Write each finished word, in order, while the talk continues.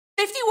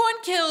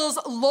51 kills,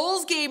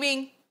 LoLzZz Gaming.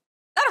 Is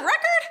that a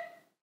record?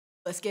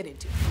 Let's get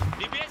into it.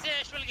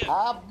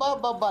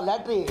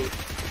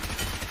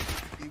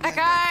 That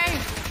guy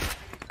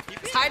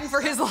is hiding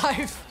for his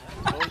life.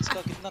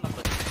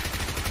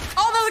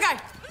 Oh, another guy.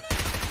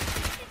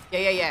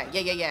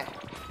 Yeah.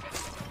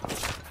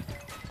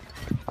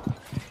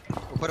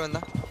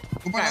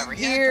 Over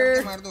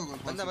here.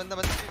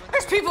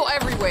 There's people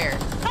everywhere.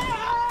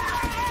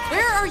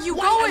 Where are you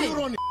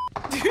going?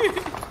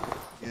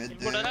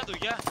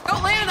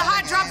 Don't land in the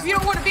hot drop if you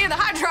don't want to be in the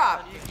hot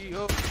drop.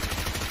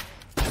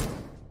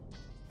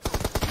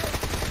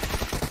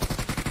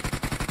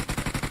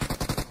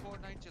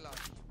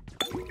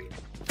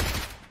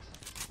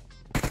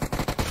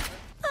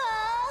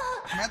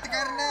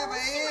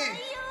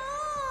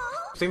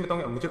 सही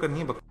बताऊंगा मुझे करनी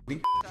है बकरी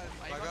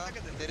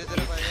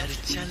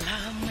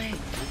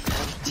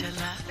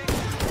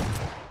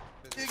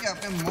ठीक है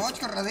अपने मौज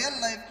कर रहे हैं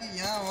लाइफ की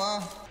यहाँ वहाँ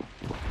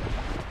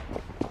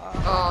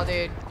Oh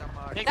dude,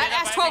 that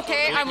S12K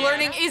I'm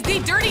learning is the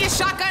dirtiest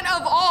shotgun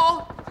of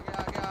all.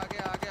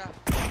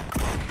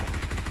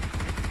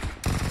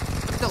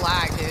 Look at the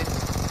lag, dude.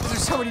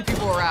 There's so many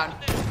people around.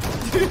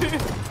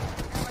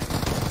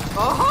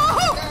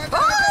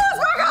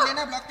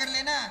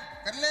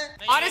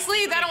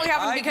 Honestly, that only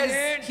happened because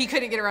he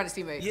couldn't get around his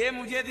teammate. ये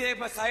मुझे दे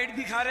बस side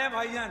दिखा रहे हैं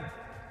भाईजान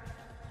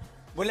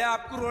बोले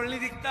आपको role नहीं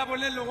दिखता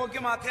बोले लोगों के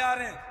माथे आ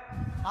रहे हैं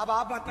अब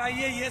आप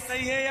बताइए ये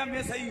सही है या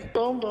मैं सही हूँ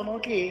तुम दोनों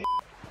की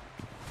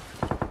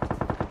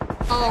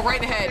Oh,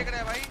 right in the head.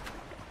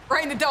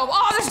 Right in the dome.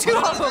 Oh, there's two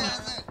of them.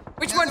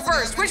 Which one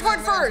first? Which one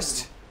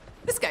first?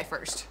 This guy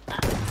first.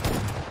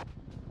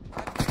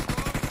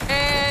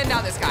 And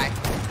now this guy.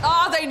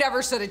 Oh, they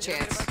never stood a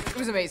chance. It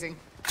was amazing.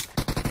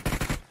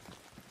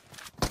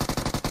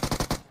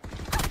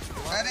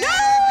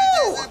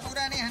 No!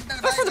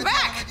 That's for the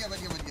back.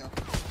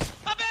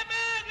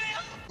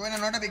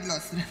 Not a big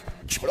loss.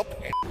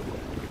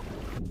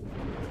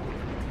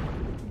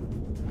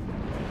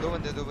 दो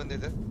बंदे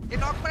इधर ये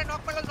knock पर है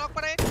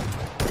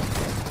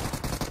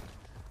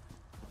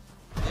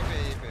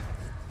ये पे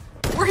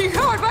Where are you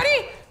going, buddy?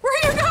 Where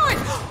are you going?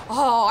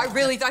 Oh, I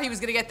really thought he was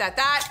gonna get that.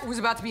 That was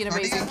about to be an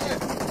amazing kill.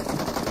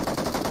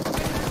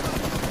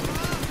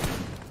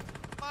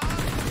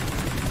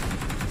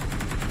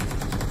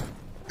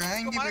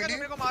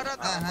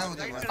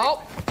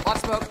 Oh,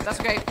 lost smoke. That's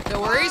okay.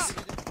 No worries.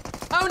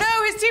 Oh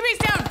no, his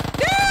teammate's down.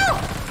 No!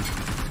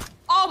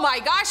 Oh my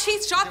gosh, he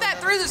shot that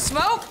through the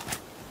smoke.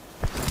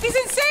 He's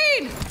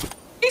insane.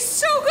 He's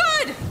so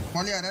good.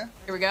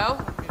 Here we go.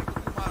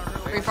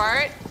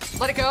 Refire it.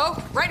 Let it go.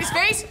 Right in his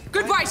face.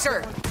 Goodbye,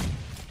 sir.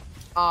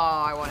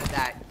 Oh, I wanted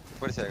that.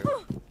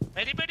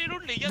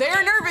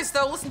 They're nervous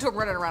though. Listen to him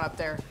running around up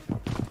there.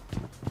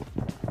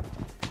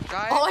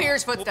 All I hear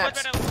is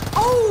footsteps.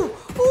 Oh!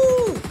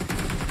 Ooh!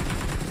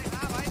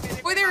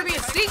 Boy, they were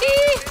being sneaky.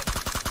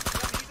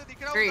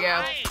 There you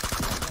go.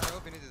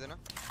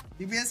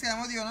 DPS का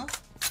ammo दियो ना?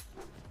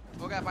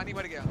 हो गया पानी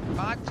भर गया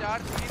 5 4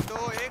 3 2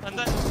 1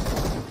 अंदर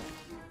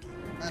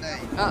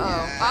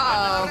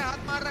हाथ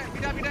मार रहा है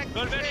बिना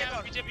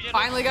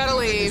Finally gotta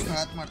leave.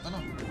 हाथ मारता ना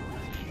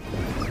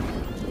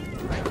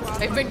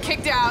They've been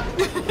kicked out.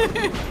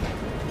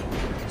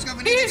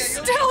 He's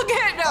still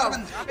getting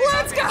them.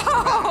 Let's go.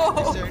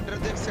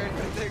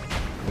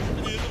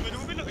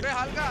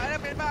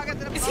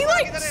 Is he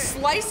like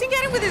slicing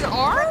at him with his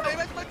arm?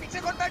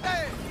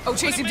 Oh,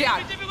 chase him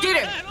down. Get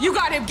him. You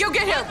got him. Go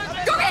get him.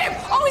 Go get him.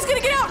 Oh, he's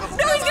gonna get out.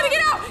 No, he's gonna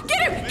get out.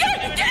 Get him. Get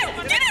him. Get him.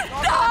 Get him.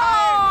 No.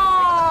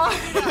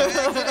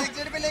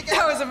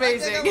 That was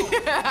amazing.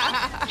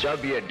 जब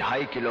ये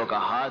 2.5 kilo का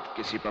हाथ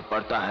किसी पर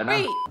पड़ता है ना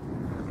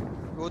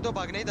वो तो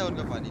भागना ही था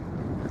उनका पानी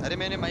अरे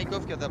मैंने माइक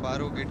ऑफ किया था बाहर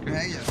वो गेट पे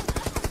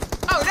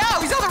Oh no,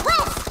 he's on the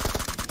roof.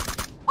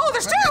 Oh,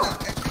 there's two.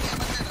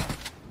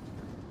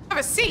 Have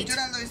a seat.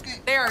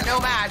 They are no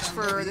match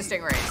for the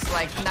Stingrays.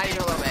 Like, not even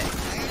a little bit.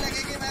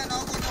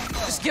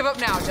 Just give up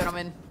now,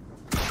 gentlemen.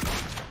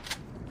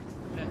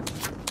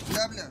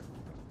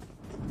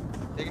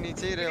 एक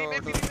नीचे ही रहे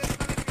auto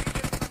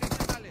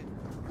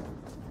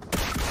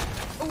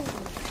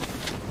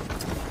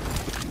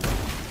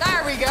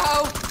There we go.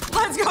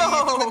 Let's go.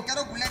 Kind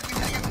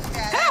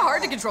of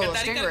hard to control those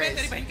Stingrays.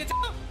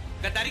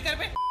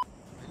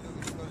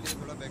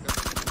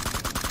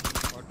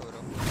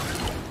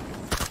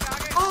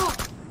 Oh,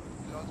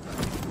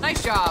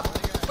 nice job.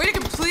 Way to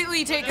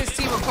completely take this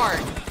team apart,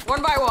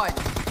 one by one.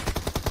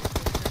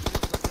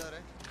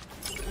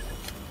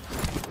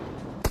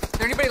 Is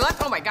there anybody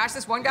left? Oh my gosh,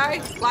 this one guy,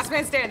 last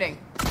man standing.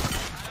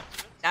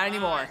 Not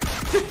anymore.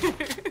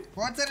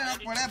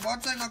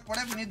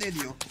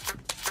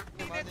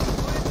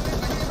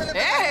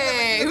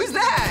 Hey, who's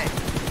that?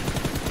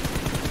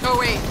 Oh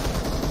wait,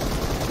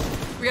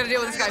 we gotta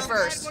deal with this guy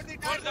first.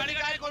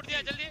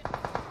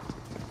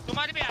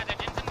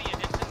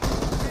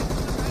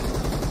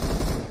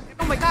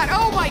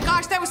 Oh my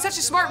gosh, that was such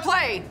a smart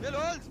play.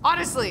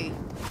 Honestly.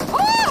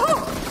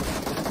 Oh,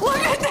 look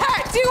at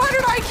that,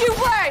 200 IQ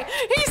play.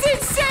 He's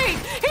insane.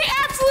 He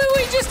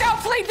absolutely just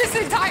outplayed this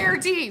entire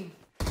team.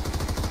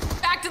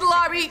 Back to the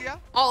lobby.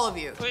 All of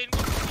you.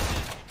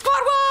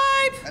 Squad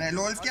wipe. अरे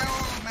लोल्स क्या हो?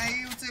 मैं ही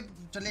उससे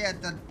चले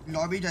जाता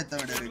lobby जाता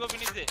हूँ direct.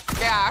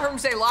 Yeah, I heard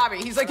him say lobby.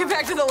 He's like, get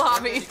back to the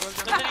lobby.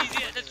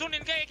 सुन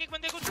इनका एक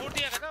बंदे को छोड़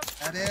दिया खत्म.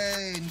 अरे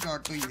इनका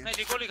ऑटो ही है. नहीं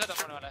रिकॉल ही खत्म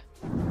होने वाला है.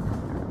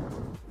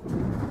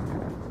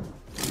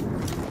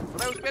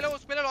 भाई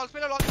उस पे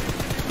लो लॉस.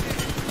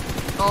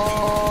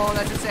 Oh,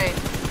 that's insane.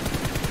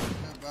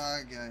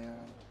 भाग गया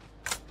यार.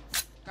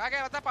 कहाँ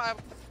गया बता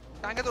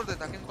टांगे तोड़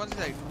देता. कौन सी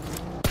side?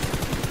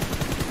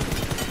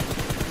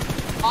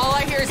 All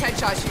I hear is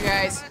headshots, you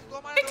guys.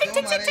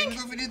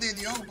 इनको भी नहीं दे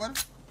दिया ऊपर.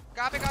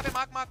 कहाँ पे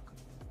मार्क.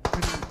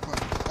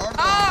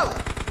 Oh!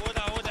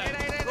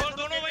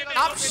 दोनों वहीं पे.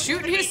 Stop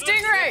shooting his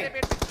stingray.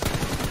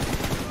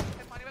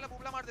 पानी वाला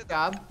बुबला मार देता.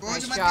 Job. कुछ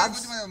Nice मत jobs.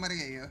 मर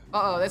गई है.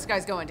 Uh-oh, this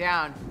guy's going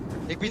down.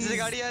 एक पीछे से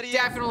गाड़ी आ रही है.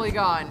 Definitely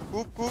gone.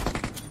 कूप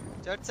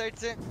चट साइड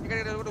से.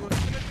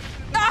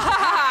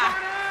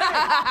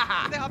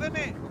 हवे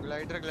में.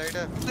 Glider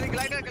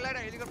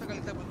helicopter.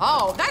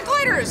 Oh, that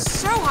glider is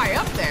so high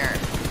up there.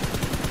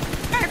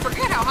 I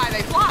forget how high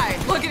they fly.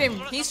 Look at him.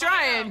 He's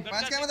trying.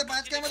 5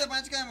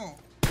 camo.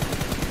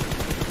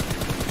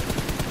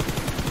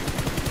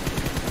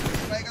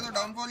 भाई का तो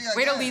डाउनफॉल ही आ गया.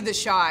 Way to lead the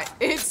shot.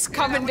 It's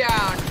coming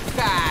down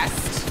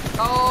fast.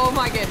 Oh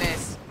my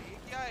goodness.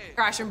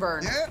 Crash and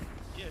burn.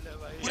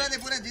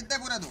 पूरा जितना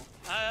पूरा दो.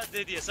 हाँ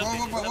दे दिया सब. वो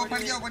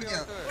फट गया.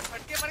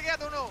 फटके मर गया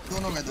दोनों.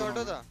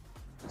 ऑटो था.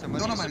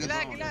 दोनों मर गए.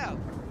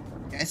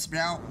 Yes,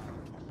 bro.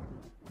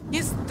 He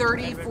has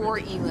 34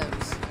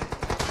 elims.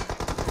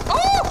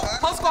 Oh!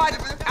 Whole squad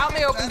out in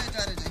the open.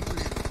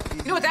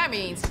 You know what that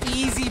means?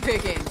 Easy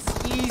pickings.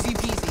 Easy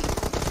peasy.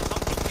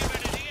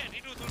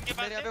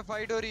 मेरे यहाँ पे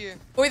फाइट हो रही है.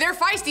 Boy, they're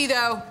feisty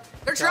though.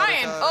 They're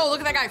trying. Oh, look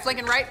at that guy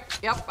flanking right.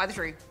 Yep, by the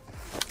tree.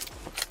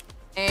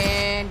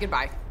 And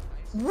goodbye.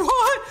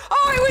 What?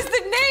 Oh, it was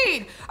the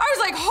nade. I was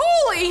like,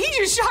 holy, he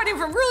just shot him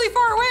from really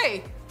far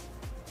away.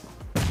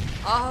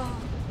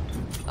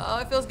 Oh,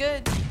 it feels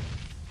good.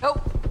 Oh.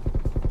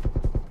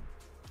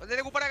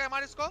 तेरे ऊपर आ गया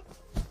मार इसको.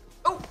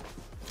 Oh.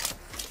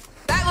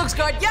 That looks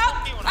good. Yep,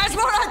 that's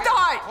what I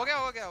thought. हो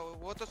गया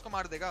वो तो उसको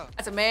मार देगा.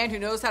 That's a man who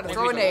knows how to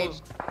throw a nade.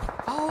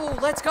 Oh,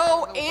 let's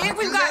go. And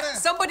we've got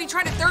somebody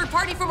trying to third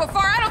party from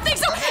afar. I don't think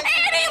so.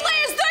 And he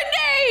lands the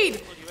nade.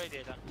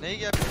 नहीं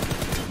क्या?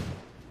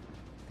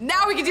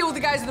 Now we can deal with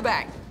the guys in the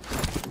back.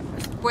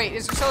 Wait,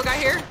 is there still a guy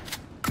here?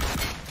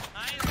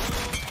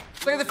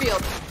 Clear the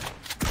field.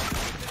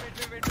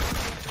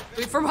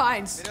 Wait for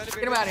mines.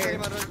 Get him out of here.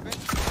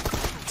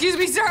 Excuse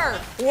me, sir.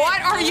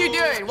 What are you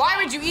doing? Why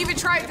would you even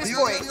try at this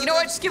point? You know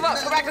what? Just give up.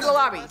 Go back to the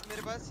lobby.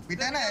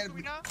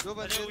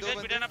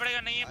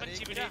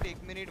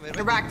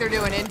 They're back there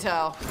doing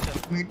intel.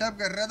 Meetup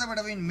कर रहा था but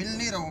अभी मिल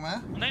नहीं रहा हूँ मैं.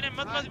 नहीं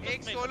मत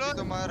एक सोलो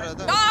तो मार रहा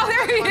था. Oh,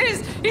 there he is.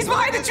 He's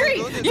behind the tree.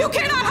 You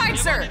cannot hide,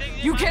 sir.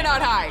 You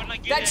cannot hide.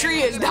 That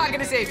tree is not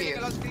going to save you.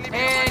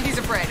 And he's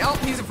a friend. Oh,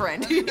 he's a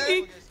friend.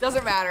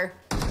 Doesn't matter.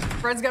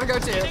 Friend's got to go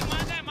too.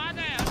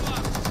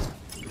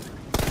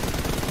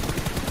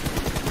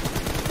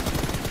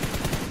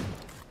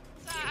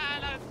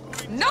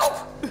 Nope.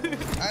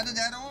 मैं तो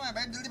जा रहा हूँ मैं.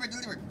 बैठ जल्दी बैठ.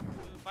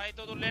 भाई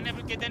तो लेने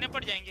के देने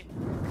पड़ जाएंगे.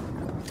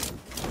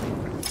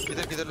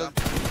 किधर लोग.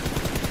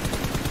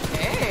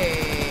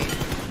 Hey.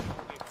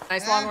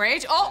 Nice long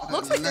range. Oh,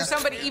 looks like there's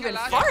somebody even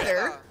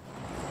farther.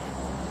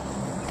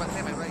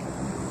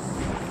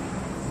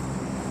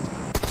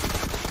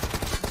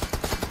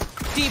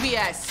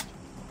 DBS.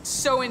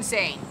 So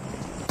insane.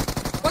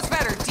 What's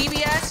better,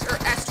 DBS or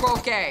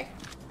S12K?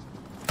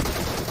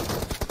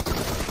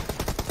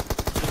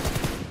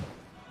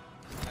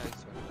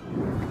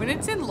 When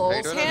it's in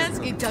LoL's hands,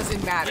 it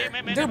doesn't matter.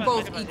 They're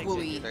both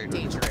equally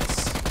dangerous.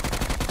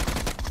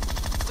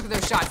 Look at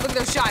those shots. Look at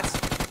those shots.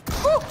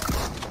 Woo!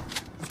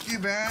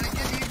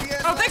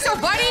 I don't think so,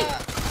 buddy.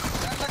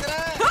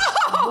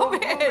 Oh,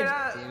 man.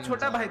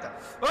 छोटा भाई था.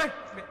 ओए,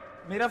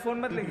 मेरा phone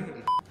मत लेके.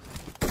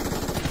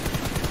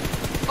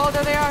 Oh,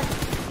 there they are.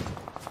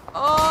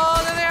 Oh,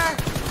 there they are.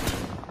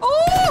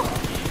 Oh!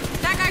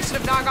 That guy should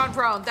have not gone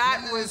prone.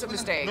 That was a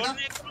mistake.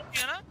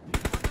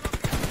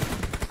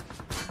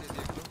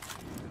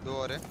 दो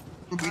और है.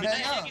 तू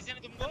बीटेगा.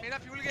 मेरा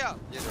फ्यूल गया.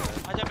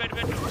 आजा बैठ.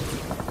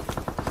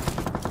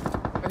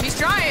 He's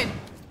trying.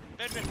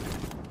 बैठ.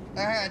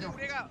 आ जाओ.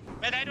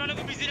 मैं राइट वाले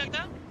को बिजी रखता.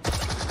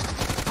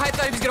 I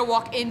thought he was gonna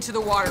walk into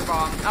the water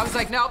bomb. I was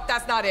like, nope,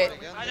 that's not it.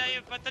 आजा ये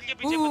पत्थर के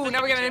पीछे. Ooh,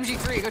 now we got an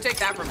MG3. Go take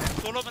that from him.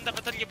 Solo बंदा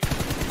पत्थर के पीछे.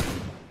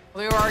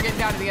 Well, we are getting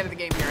down to the end of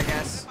the game here, I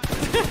guess.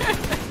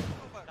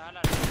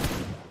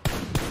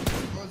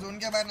 वो जोन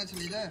के बाहर न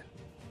चली जाए.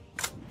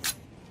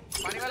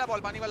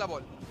 पानी वाला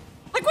ball.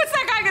 Like, what's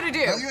that guy gonna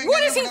do?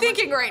 What is he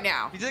thinking right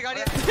now? पीछे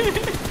गाड़ी.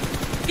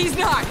 He's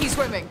not. He's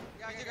swimming.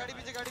 पीछे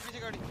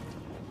गाड़ी.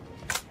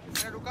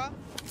 मैंने रुका.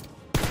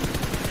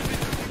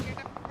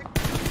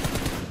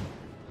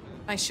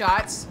 Nice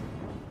shots.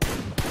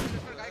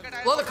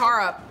 Blow the car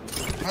up.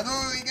 हाँ तो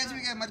ये कैसे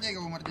भी क्या मर जाएगा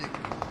वो मर जाएगा.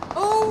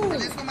 Oh!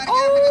 इसको मार के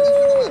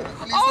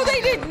इसको मार. Oh, they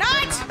did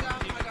not!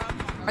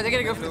 Are they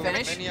gonna go for the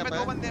finish?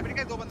 दो बंदे हैं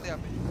यहाँ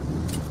पे.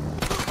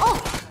 Oh!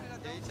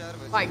 यही 4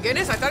 बचे. My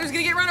goodness, I thought he was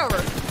gonna get run over.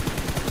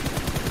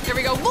 There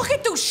we go. Look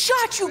at those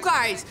shots, you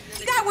guys.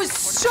 That was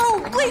so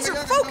laser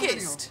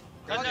focused.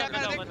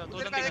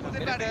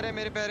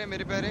 मेरे पैरे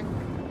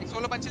एक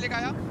सोलो पंच लेके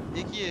आया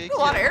एक ही है A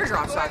lot of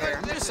airdrops out there.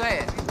 I'm just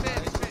saying.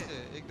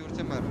 एक दूर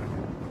से मार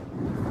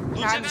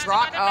Behind this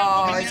rock?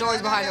 Oh, he's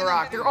always behind the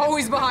rock. They're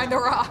always behind the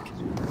rock.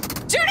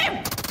 Shoot him!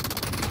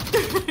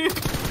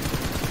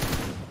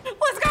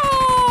 Let's go!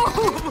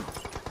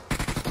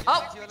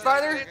 Oh,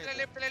 farther.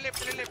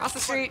 Across the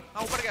street.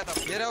 हां ऊपर गया था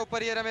ये रहा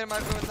ऊपर ये रहा मेरे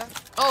मार पे बंदा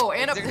Oh,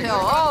 and up the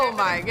hill. Oh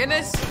my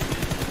goodness.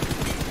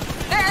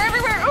 They're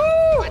everywhere.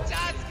 Ooh!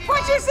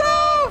 Watch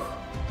yourself!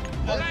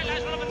 हो गया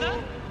लास्ट वाला बंदा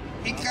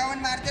 51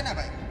 मारते ना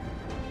भाई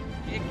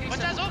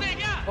 50 हो गए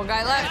क्या One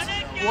guy left.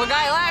 One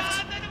guy left.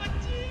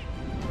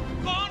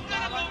 कौन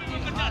कर रहा है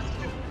 50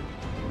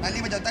 ताली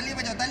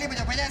बजाओ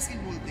 50 किल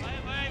बोलते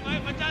भाई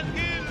 50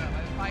 किल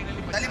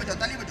फाइनली ताली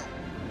बजाओ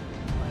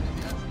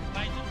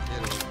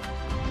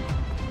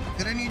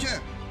तेरे नीचे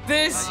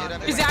This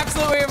is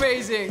absolutely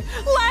amazing.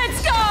 Let's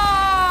go!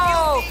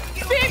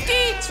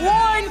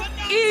 51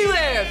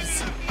 E-lives.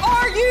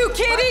 Are you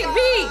kidding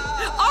me?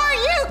 Are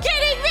you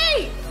kidding me?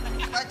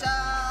 50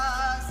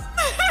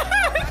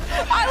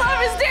 I love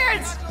his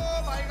dance.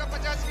 भाई का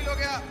 50 किलो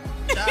गया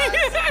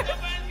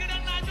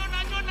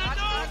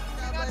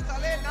नाच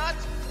साले नाच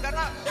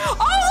करना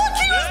Oh, look,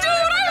 he was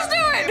doing what I was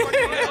doing.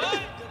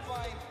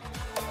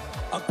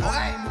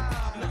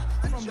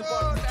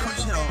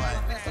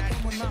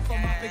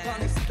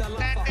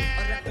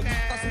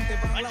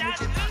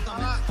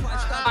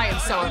 I am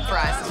so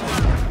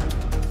impressed.